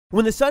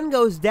When the sun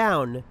goes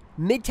down,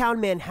 Midtown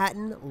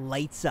Manhattan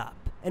lights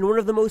up, and one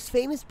of the most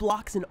famous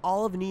blocks in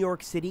all of New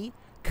York City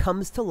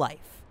comes to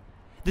life.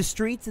 The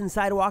streets and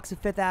sidewalks of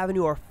Fifth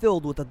Avenue are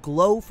filled with a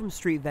glow from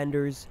street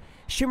vendors,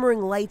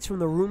 shimmering lights from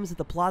the rooms at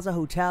the Plaza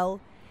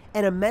Hotel,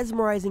 and a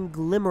mesmerizing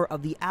glimmer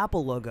of the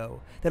Apple logo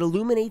that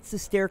illuminates the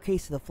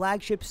staircase to the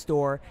flagship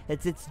store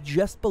that sits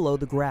just below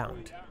the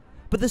ground.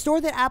 But the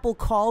store that Apple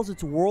calls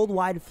its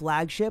worldwide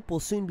flagship will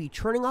soon be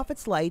turning off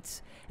its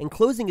lights and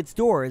closing its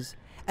doors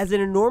as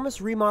an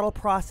enormous remodel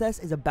process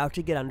is about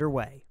to get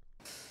underway.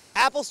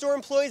 Apple Store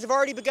employees have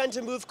already begun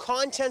to move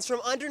contents from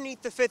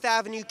underneath the Fifth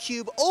Avenue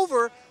cube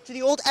over to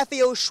the old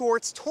FAO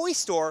Schwarz toy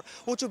store,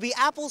 which will be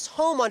Apple's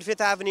home on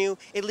Fifth Avenue,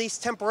 at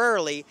least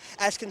temporarily,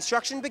 as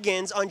construction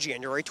begins on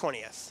January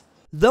 20th.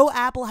 Though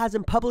Apple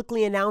hasn't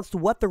publicly announced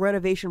what the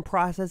renovation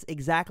process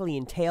exactly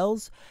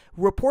entails,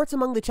 reports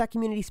among the tech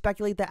community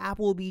speculate that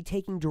Apple will be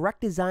taking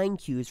direct design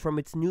cues from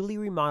its newly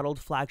remodeled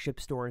flagship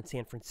store in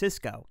San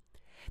Francisco.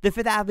 The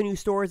Fifth Avenue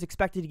store is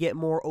expected to get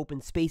more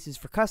open spaces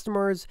for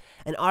customers,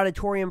 an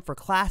auditorium for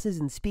classes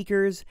and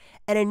speakers,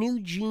 and a new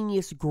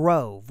Genius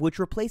Grove, which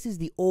replaces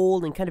the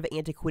old and kind of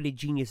antiquated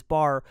Genius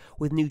Bar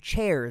with new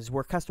chairs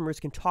where customers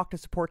can talk to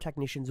support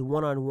technicians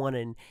one-on-one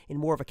in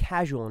more of a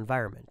casual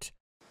environment.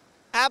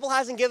 Apple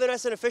hasn't given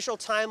us an official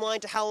timeline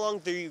to how long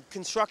the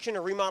construction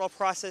or remodel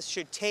process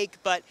should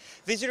take, but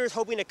visitors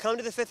hoping to come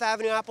to the Fifth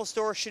Avenue Apple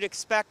Store should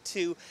expect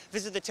to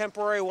visit the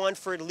temporary one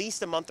for at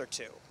least a month or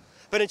two.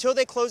 But until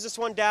they close this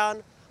one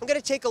down, I'm going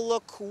to take a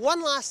look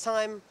one last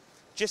time,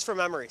 just for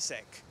memory's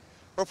sake.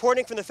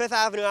 Reporting from the Fifth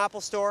Avenue Apple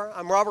Store,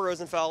 I'm Robert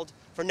Rosenfeld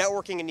for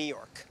Networking in New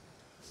York.